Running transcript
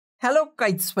Hello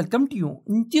guys, welcome to you.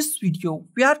 In this video,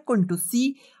 we are going to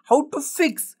see how to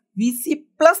fix VC++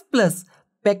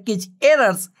 package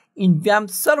errors in WAMP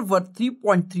Server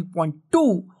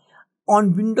 3.3.2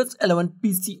 on Windows 11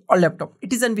 PC or laptop.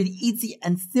 It is a very easy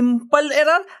and simple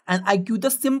error, and I give the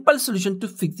simple solution to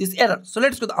fix this error. So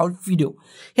let's go to our video.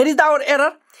 Here is our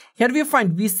error. Here we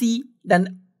find VC,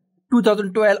 then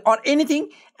 2012 or anything,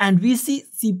 and VC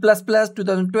C++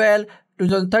 2012,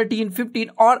 2013,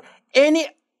 15 or any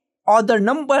other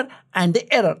number and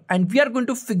the error, and we are going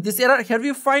to fix this error. Here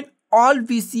we find all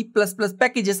VC++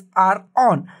 packages are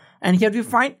on, and here we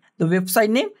find the website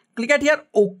name. Click at here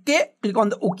OK, click on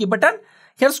the OK button.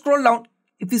 Here scroll down.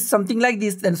 If it's something like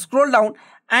this, then scroll down,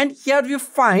 and here we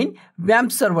find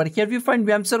WAMP server. Here we find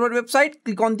WAMP server website.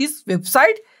 Click on this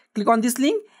website, click on this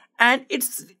link, and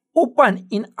it's open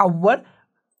in our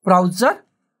browser.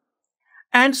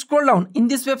 And scroll down in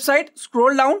this website,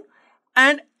 scroll down,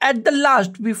 and at the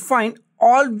last we find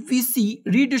all VC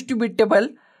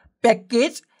Redistributable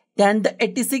package, then the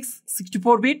 86,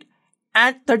 64-bit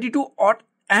and 32 odd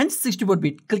and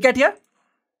 64-bit. Click at here,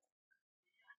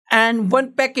 and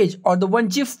one package or the one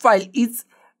zip file is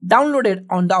downloaded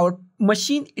on our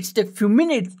machine. It takes few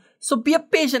minutes, so be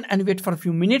patient and wait for a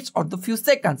few minutes or the few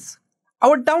seconds.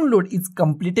 Our download is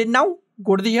completed now.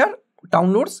 Go to here,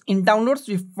 downloads. In downloads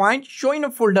we find show in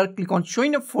a folder. Click on show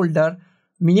in a folder,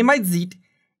 minimize it,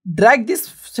 drag this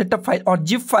setup file or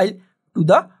zip file to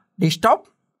the desktop,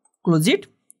 close it,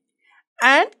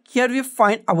 and here we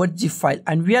find our zip file,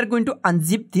 and we are going to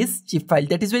unzip this zip file.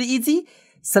 That is very easy.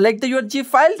 Select your zip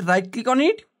file, right click on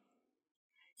it.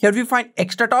 Here we find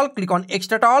extract all, click on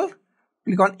extract all,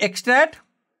 click on extract,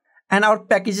 and our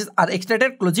packages are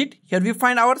extracted. Close it. Here we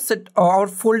find our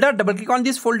folder, double click on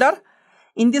this folder.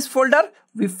 In this folder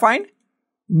we find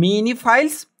many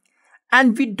files,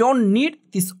 and we don't need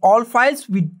this all files.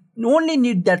 We only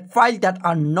need that file that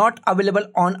are not available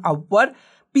on our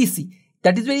PC.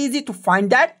 That is very easy to find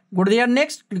that. Go to here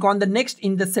next, click on the next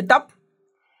in the setup.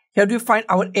 Here we find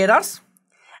our errors,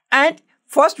 and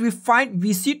first we find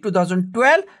VC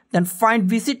 2012, then find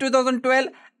VC 2012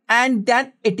 and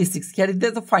then 86. Here is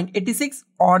the find 86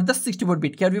 or the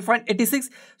 64-bit. Here we find 86.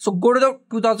 So go to the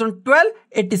 2012,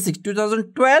 86,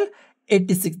 2012,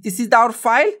 86. This is our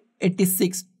file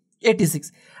 86.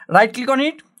 Right click on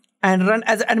it and run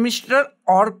as administrator,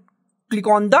 or click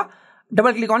on the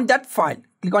double click on that file.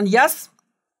 Click on yes,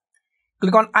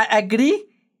 click on I agree,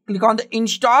 click on the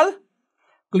install,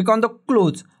 click on the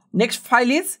close. Next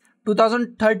file is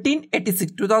 2013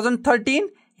 86. 2013,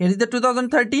 here is the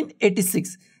 2013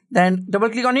 86. Then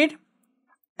double click on it,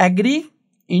 agree,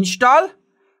 install,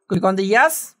 click on the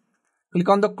yes, click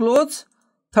on the close.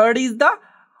 Third is the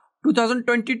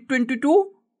 2020-22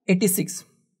 86.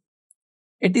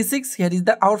 86, here is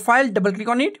our file, double click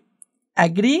on it,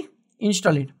 agree,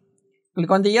 install it, click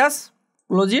on the yes,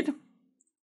 close it.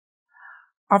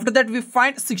 After that we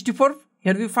find 64.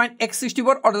 Here we find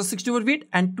x64 or the 64-bit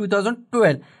and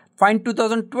 2012. Find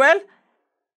 2012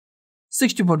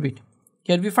 64-bit.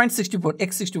 Here we find 64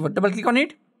 x64. Double click on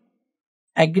it,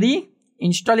 agree,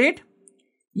 install it,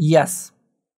 yes,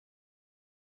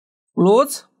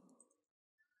 close.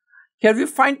 Here we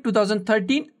find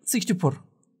 2013 64.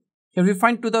 Here we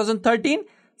find 2013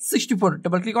 64.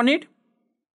 Double click on it,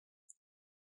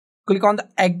 click on the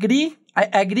agree, I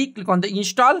agree, click on the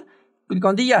install, click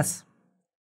on the yes,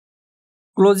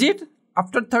 close it.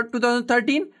 After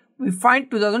 2013 we find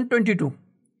 2022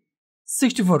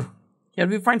 64. Here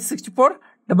we find 64.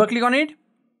 Double click on it,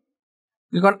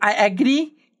 click on I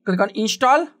agree, click on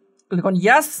install, click on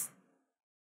yes.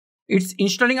 It's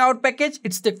installing our package.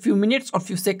 It's take few minutes or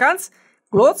few seconds.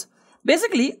 Close.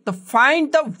 Basically, to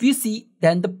find the VC,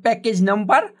 then the package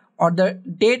number or the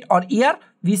date or year,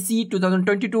 VC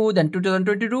 2022, then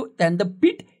 2022, then the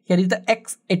bit. Here is the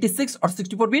x86 or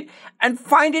 64-bit, and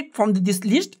find it from this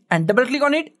list and double click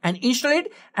on it and install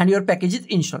it, and your package is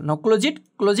installed. Now close it,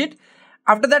 close it.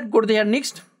 After that go to the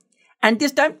next, and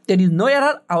this time there is no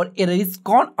error. Our error is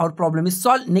gone. Our problem is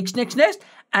solved. Next,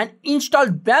 and install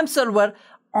WAMP server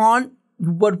on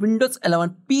your Windows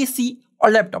 11 PC or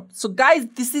laptop. So guys,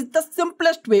 this is the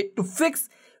simplest way to fix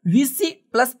VC++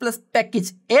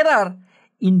 package error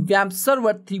in WAMP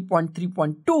server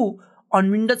 3.3.2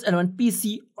 on Windows 11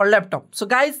 PC or laptop. So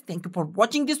guys, thank you for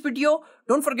watching this video.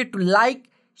 Don't forget to like,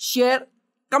 share,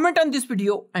 comment on this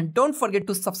video, and don't forget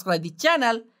to subscribe the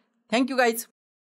channel. Thank you guys.